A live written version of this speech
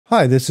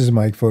Hi, this is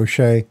Mike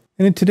Fauché,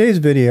 and in today's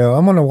video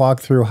I'm going to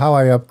walk through how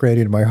I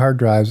upgraded my hard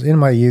drives in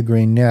my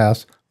Ugreen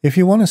NAS. If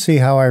you want to see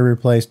how I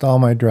replaced all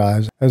my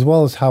drives as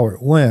well as how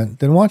it went,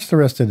 then watch the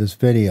rest of this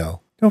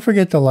video. Don't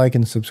forget to like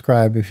and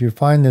subscribe if you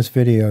find this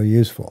video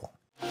useful.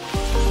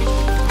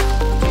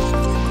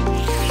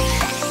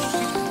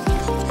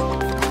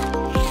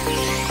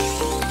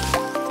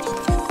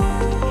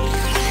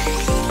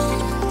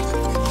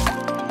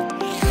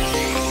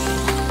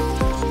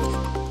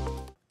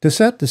 To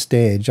set the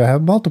stage, I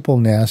have multiple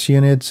NAS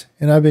units,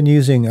 and I've been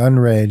using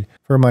Unraid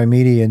for my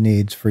media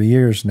needs for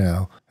years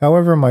now.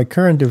 However, my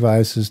current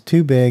device is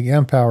too big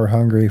and power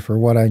hungry for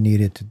what I need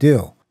it to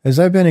do. As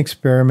I've been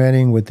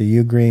experimenting with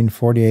the Ugreen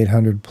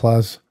 4800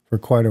 Plus for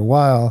quite a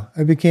while,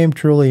 I became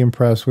truly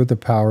impressed with the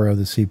power of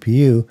the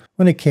CPU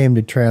when it came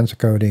to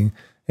transcoding,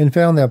 and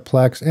found that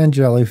Plex and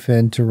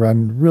Jellyfin to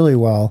run really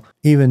well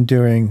even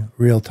during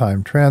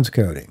real-time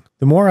transcoding.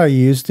 The more I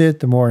used it,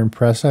 the more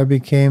impressed I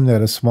became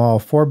that a small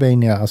 4-bay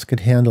NAS could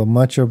handle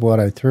much of what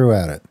I threw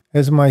at it.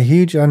 As my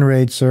huge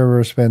Unraid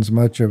server spends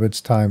much of its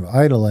time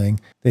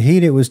idling, the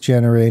heat it was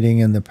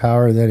generating and the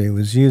power that it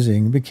was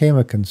using became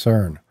a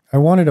concern. I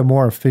wanted a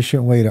more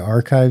efficient way to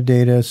archive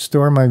data,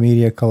 store my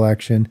media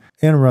collection,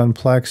 and run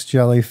Plex,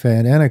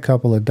 Jellyfin, and a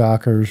couple of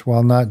Dockers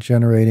while not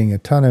generating a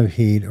ton of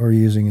heat or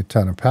using a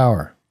ton of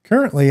power.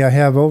 Currently, I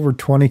have over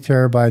 20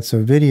 terabytes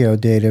of video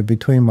data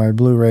between my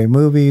Blu-ray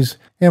movies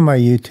and my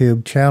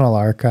YouTube channel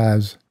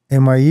archives,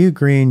 and my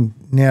Ugreen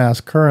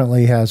NAS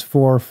currently has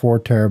 4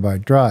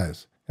 4-terabyte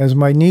drives. As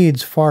my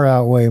needs far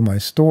outweigh my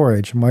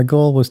storage, my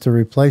goal was to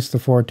replace the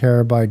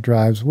 4-terabyte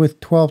drives with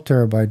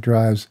 12-terabyte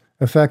drives,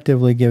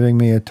 effectively giving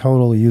me a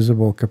total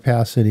usable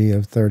capacity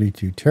of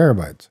 32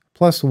 terabytes,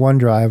 plus 1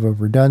 drive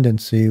of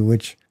redundancy,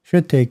 which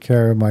should take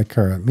care of my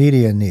current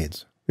media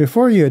needs.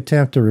 Before you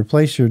attempt to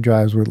replace your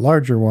drives with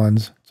larger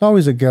ones, it's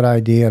always a good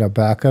idea to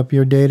back up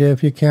your data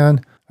if you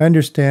can. I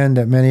understand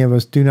that many of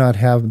us do not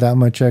have that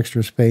much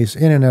extra space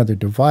in another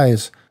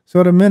device,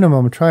 so at a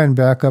minimum, try and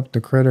back up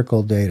the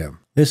critical data.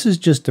 This is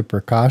just a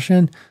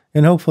precaution,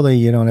 and hopefully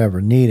you don't ever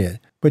need it,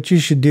 but you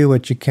should do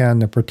what you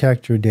can to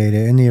protect your data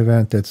in the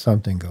event that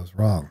something goes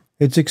wrong.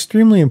 It's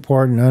extremely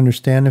important to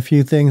understand a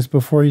few things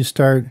before you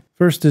start.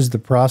 First is the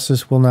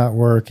process will not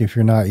work if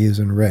you're not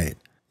using RAID.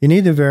 You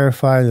need to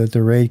verify that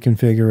the RAID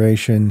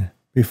configuration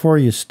before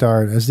you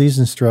start, as these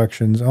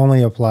instructions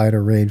only apply to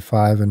RAID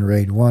 5 and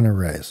RAID 1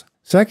 arrays.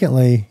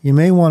 Secondly, you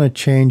may want to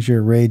change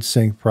your RAID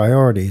sync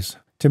priorities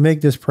to make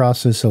this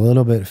process a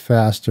little bit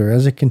faster,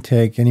 as it can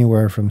take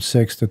anywhere from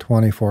 6 to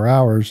 24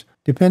 hours,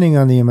 depending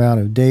on the amount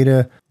of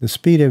data, the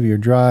speed of your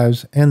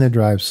drives, and the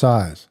drive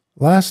size.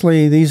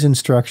 Lastly, these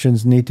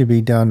instructions need to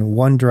be done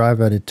one drive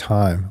at a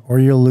time, or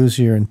you'll lose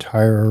your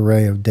entire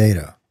array of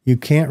data. You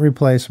can't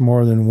replace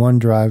more than one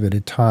drive at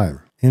a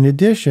time. In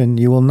addition,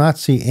 you will not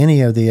see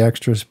any of the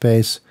extra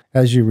space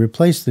as you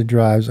replace the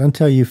drives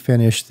until you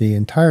finish the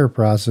entire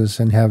process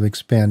and have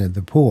expanded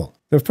the pool.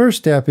 The first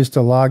step is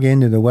to log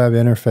into the web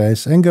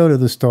interface and go to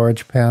the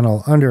storage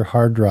panel under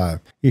hard drive.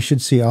 You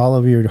should see all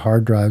of your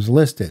hard drives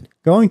listed.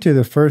 Going to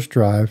the first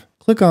drive,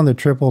 click on the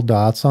triple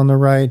dots on the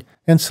right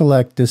and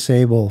select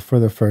Disable for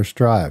the first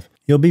drive.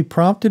 You'll be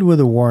prompted with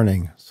a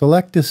warning.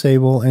 Select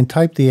Disable and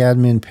type the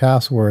admin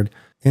password,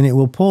 and it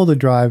will pull the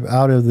drive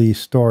out of the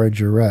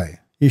storage array.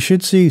 You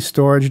should see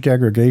storage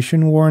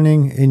degradation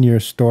warning in your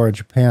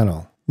storage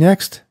panel.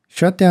 Next,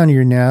 shut down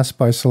your NAS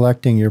by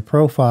selecting your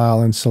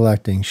profile and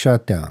selecting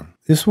Shutdown.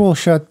 This will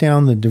shut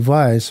down the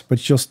device,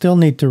 but you'll still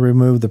need to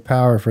remove the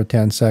power for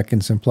 10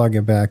 seconds and plug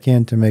it back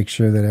in to make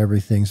sure that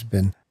everything's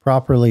been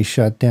properly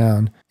shut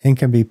down and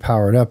can be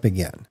powered up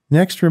again.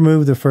 Next,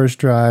 remove the first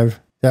drive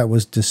that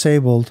was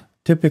disabled.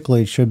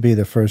 Typically, it should be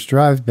the first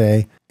drive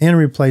bay, and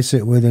replace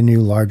it with a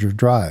new larger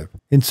drive.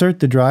 Insert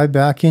the drive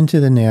back into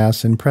the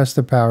NAS and press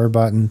the power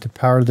button to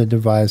power the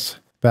device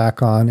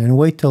back on, and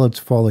wait till it's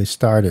fully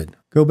started.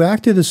 Go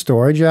back to the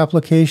storage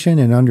application,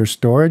 and under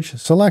Storage,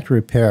 select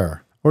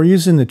Repair, or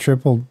using the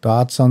triple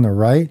dots on the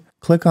right,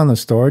 click on the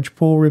storage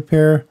pool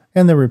repair,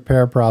 and the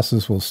repair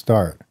process will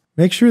start.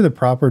 Make sure the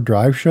proper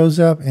drive shows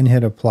up and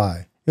hit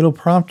Apply. It'll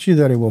prompt you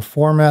that it will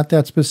format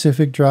that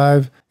specific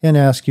drive and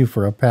ask you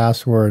for a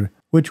password,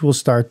 which will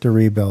start the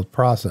rebuild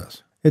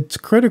process. It's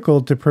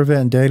critical to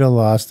prevent data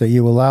loss that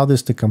you allow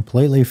this to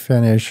completely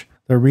finish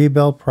the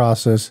rebuild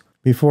process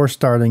before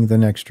starting the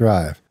next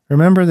drive.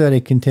 Remember that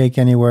it can take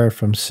anywhere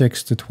from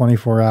 6 to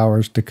 24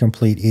 hours to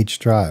complete each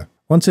drive.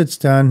 Once it's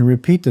done,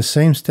 repeat the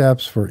same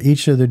steps for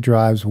each of the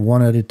drives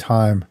one at a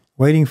time,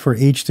 waiting for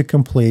each to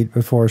complete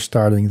before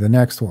starting the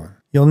next one.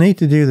 You'll need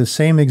to do the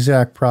same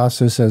exact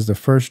process as the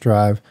first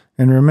drive,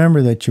 and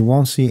remember that you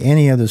won't see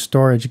any of the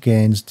storage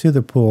gains to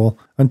the pool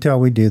until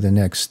we do the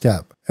next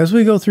step. As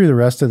we go through the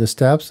rest of the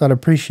steps, I'd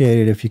appreciate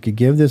it if you could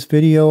give this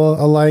video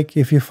a like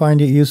if you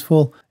find it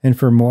useful, and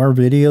for more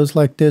videos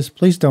like this,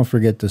 please don't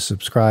forget to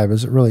subscribe,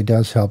 as it really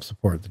does help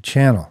support the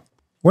channel.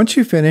 Once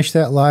you finish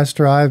that last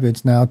drive,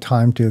 it's now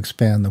time to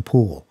expand the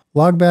pool.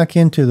 Log back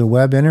into the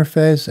web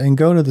interface and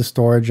go to the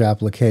storage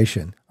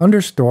application.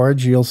 Under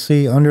storage, you'll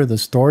see under the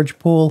storage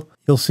pool,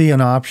 you'll see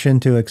an option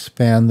to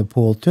expand the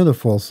pool to the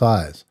full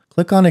size.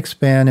 Click on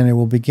expand and it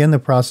will begin the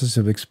process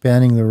of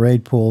expanding the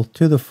RAID pool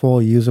to the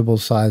full usable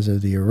size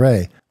of the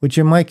array, which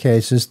in my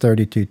case is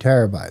 32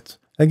 terabytes.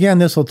 Again,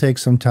 this will take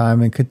some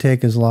time and could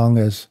take as long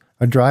as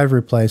a drive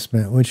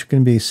replacement, which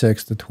can be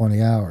 6 to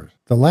 20 hours.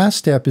 The last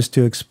step is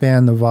to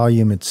expand the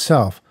volume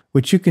itself,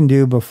 which you can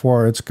do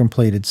before it's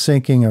completed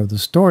syncing of the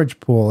storage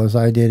pool as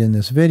I did in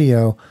this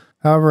video.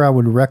 However, I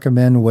would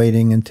recommend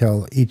waiting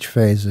until each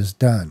phase is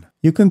done.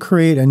 You can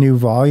create a new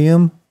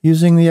volume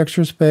using the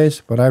extra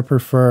space, but I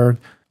prefer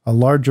a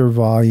larger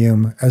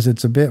volume as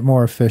it's a bit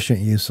more efficient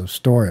use of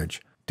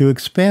storage. To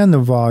expand the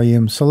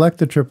volume, select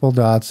the triple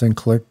dots and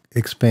click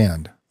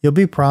expand. You'll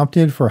be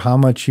prompted for how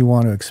much you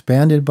want to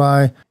expand it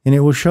by, and it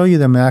will show you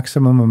the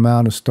maximum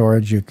amount of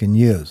storage you can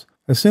use.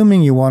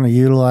 Assuming you want to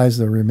utilize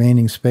the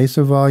remaining space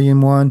of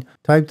volume 1,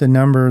 type the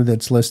number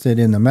that's listed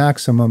in the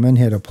maximum and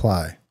hit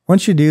apply.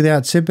 Once you do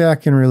that, sit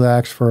back and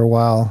relax for a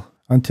while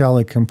until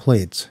it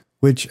completes,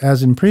 which,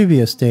 as in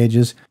previous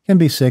stages, can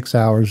be 6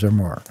 hours or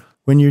more.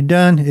 When you're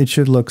done, it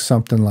should look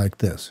something like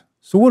this.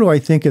 So what do I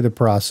think of the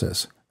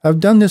process? I've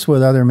done this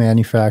with other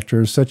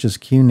manufacturers such as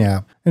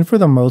QNAP, and for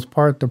the most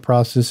part, the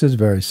process is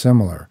very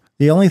similar.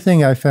 The only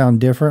thing I found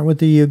different with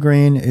the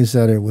Ugreen is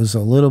that it was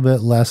a little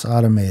bit less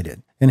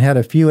automated and had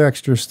a few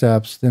extra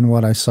steps than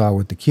what I saw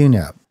with the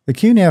QNAP. The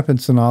QNAP in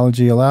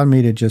Synology allowed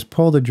me to just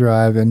pull the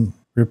drive and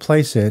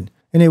replace it,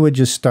 and it would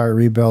just start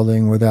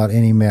rebuilding without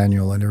any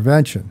manual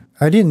intervention.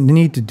 I didn't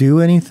need to do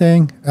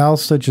anything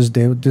else such as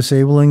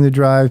disabling the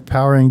drive,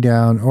 powering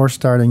down, or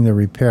starting the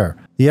repair.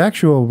 The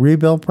actual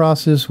rebuild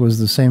process was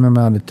the same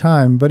amount of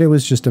time, but it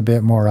was just a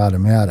bit more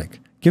automatic.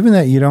 Given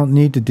that you don't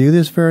need to do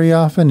this very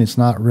often, it's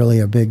not really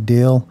a big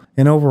deal,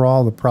 and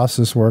overall the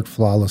process worked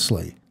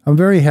flawlessly. I'm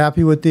very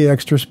happy with the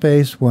extra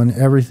space when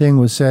everything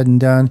was said and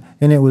done,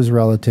 and it was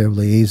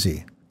relatively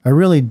easy. I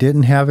really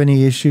didn't have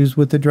any issues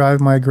with the drive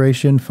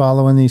migration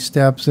following these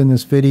steps in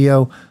this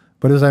video,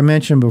 but as I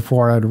mentioned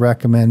before, I'd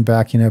recommend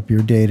backing up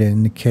your data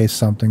in case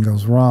something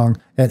goes wrong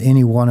at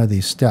any one of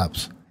these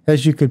steps,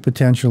 as you could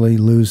potentially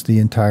lose the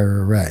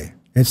entire array.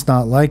 It's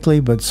not likely,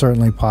 but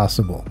certainly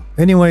possible.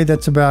 Anyway,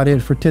 that's about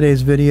it for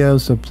today's video,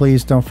 so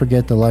please don't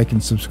forget to like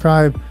and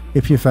subscribe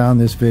if you found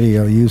this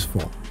video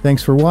useful.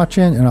 Thanks for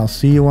watching, and I'll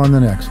see you on the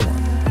next one.